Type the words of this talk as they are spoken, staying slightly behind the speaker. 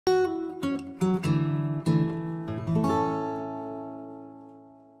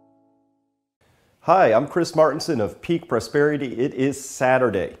Hi, I'm Chris Martenson of Peak Prosperity. It is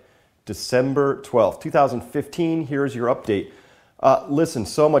Saturday, December 12th, 2015. Here's your update. Listen,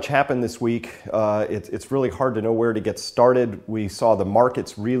 so much happened this week. It's really hard to know where to get started. We saw the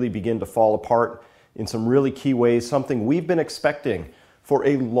markets really begin to fall apart in some really key ways, something we've been expecting for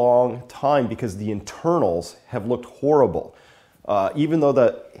a long time because the internals have looked horrible. Even though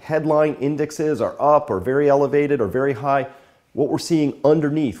the headline indexes are up or very elevated or very high, what we're seeing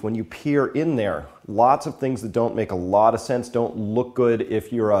underneath when you peer in there, lots of things that don't make a lot of sense, don't look good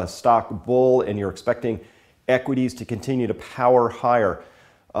if you're a stock bull and you're expecting equities to continue to power higher.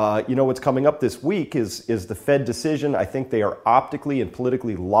 What's coming up this week is the Fed decision. I think they are optically and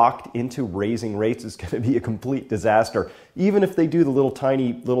politically locked into raising rates. It's going to be a complete disaster, even if they do the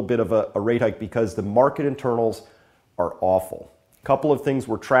tiny little bit of a rate hike, because the market internals are awful. A couple of things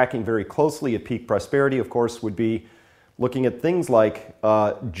we're tracking very closely at Peak Prosperity, of course, would be looking at things like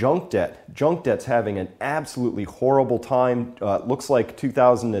junk debt. Junk debt's having an absolutely horrible time. Looks like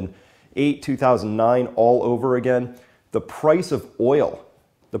 2008, 2009 all over again. The price of oil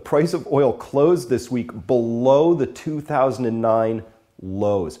closed this week below the 2009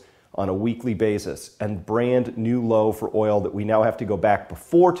 lows on a weekly basis, and brand new low for oil that we now have to go back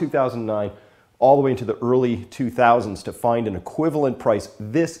before 2009 all the way into the early 2000s to find an equivalent price.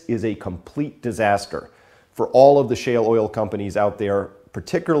 This is a complete disaster for all of the shale oil companies out there,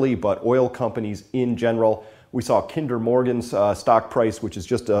 particularly, but oil companies in general. We saw Kinder Morgan's stock price, which is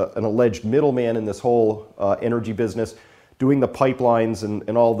just an alleged middleman in this whole energy business, doing the pipelines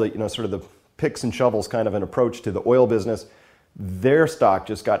and all the, sort of the picks and shovels kind of an approach to the oil business. Their stock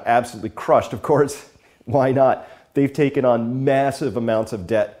just got absolutely crushed. Of course, why not? They've taken on massive amounts of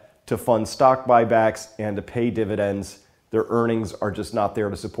debt to fund stock buybacks and to pay dividends. Their earnings are just not there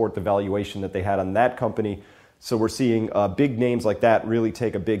to support the valuation that they had on that company. So we're seeing big names like that really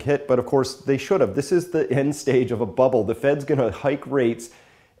take a big hit. But of course, they should have. This is the end stage of a bubble. The Fed's going to hike rates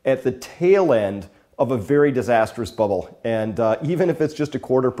at the tail end of a very disastrous bubble. And even if it's just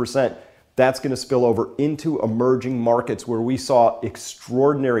 0.25%, that's going to spill over into emerging markets where we saw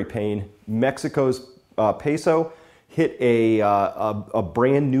extraordinary pain. Mexico's peso hit a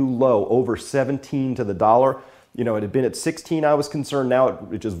brand new low, over 17 to the dollar. It had been at 16, I was concerned. Now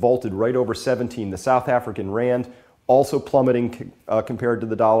it just vaulted right over 17. The South African rand also plummeting compared to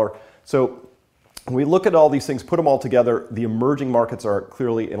the dollar. So when we look at all these things, put them all together, the emerging markets are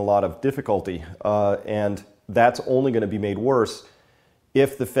clearly in a lot of difficulty. And that's only going to be made worse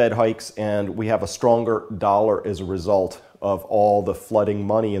if the Fed hikes and we have a stronger dollar as a result of all the flooding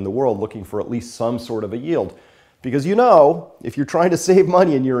money in the world looking for at least some sort of a yield. Because if you're trying to save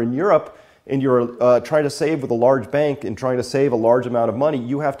money and you're in Europe, and you're trying to save with a large bank and trying to save a large amount of money,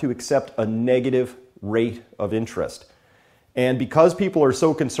 you have to accept a negative rate of interest. And because people are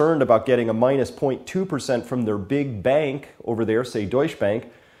so concerned about getting a minus 0.2% from their big bank over there, say Deutsche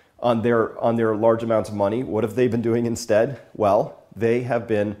Bank, on their large amounts of money, what have they been doing instead? Well, they have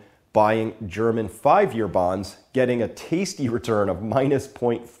been buying German 5-year bonds, getting a tasty return of minus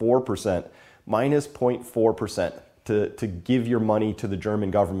 0.4%. Minus 0.4%. To give your money to the German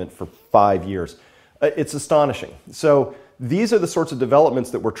government for 5 years. It's astonishing. So these are the sorts of developments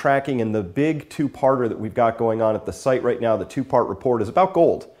that we're tracking in the big two-parter that we've got going on at the site right now. The two-part report is about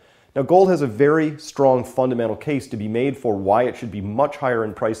gold. Now, gold has a very strong fundamental case to be made for why it should be much higher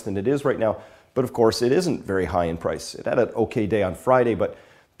in price than it is right now. But of course, it isn't very high in price. It had an okay day on Friday, but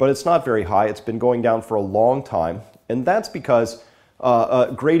it's not very high. It's been going down for a long time. And that's because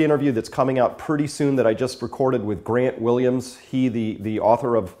a great interview that's coming out pretty soon that I just recorded with Grant Williams. He, the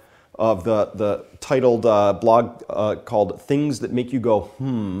author of the titled blog called Things That Make You Go,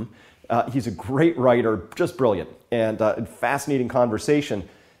 He's a great writer, just brilliant, and fascinating conversation.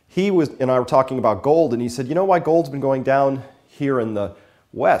 He and I were talking about gold, and he said, why gold's been going down here in the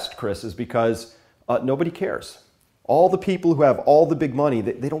West, Chris, is because nobody cares. All the people who have all the big money,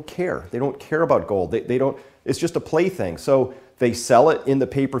 they don't care. They don't care about gold. They don't. It's just a plaything. So they sell it in the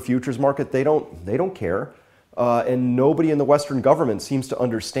paper futures market. They don't care. And nobody in the Western government seems to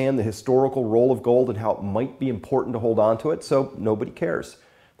understand the historical role of gold and how it might be important to hold on to it. So nobody cares.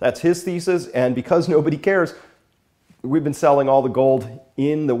 That's his thesis. And because nobody cares, we've been selling all the gold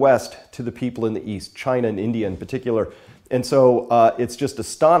in the West to the people in the East, China and India in particular. And so it's just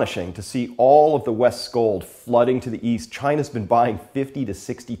astonishing to see all of the West's gold flooding to the East. China's been buying 50 to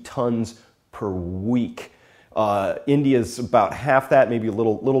 60 tons per week. India's about half that, maybe a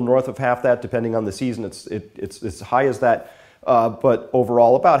little north of half that, depending on the season. It's as high as that, but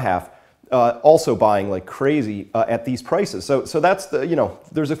overall about half. also buying like crazy at these prices. So that's the, you know,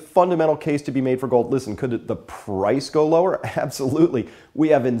 there's a fundamental case to be made for gold. Listen, could the price go lower? Absolutely. We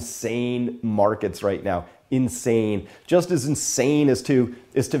have insane markets right now. Insane. Just as insane as to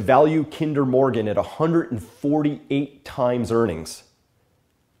value Kinder Morgan at 148 times earnings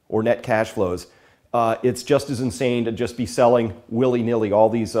or net cash flows. It's just as insane to just be selling willy-nilly all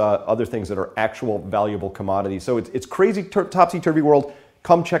these other things that are actual valuable commodities. So it's crazy, topsy-turvy world.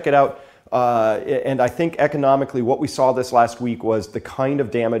 Come check it out. And I think economically what we saw this last week was the kind of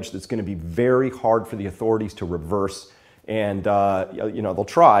damage that's going to be very hard for the authorities to reverse. And you know, they'll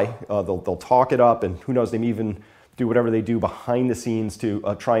try, they'll talk it up, and who knows, they may even do whatever they do behind the scenes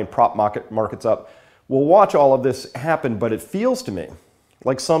to try and prop markets up. We'll watch all of this happen, but it feels to me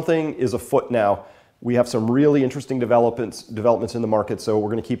like something is afoot now. We have some really interesting developments in the market, so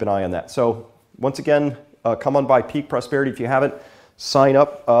we're going to keep an eye on that. So once again, come on by Peak Prosperity if you haven't. Sign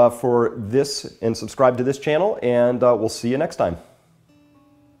up for this and subscribe to this channel, and we'll see you next time.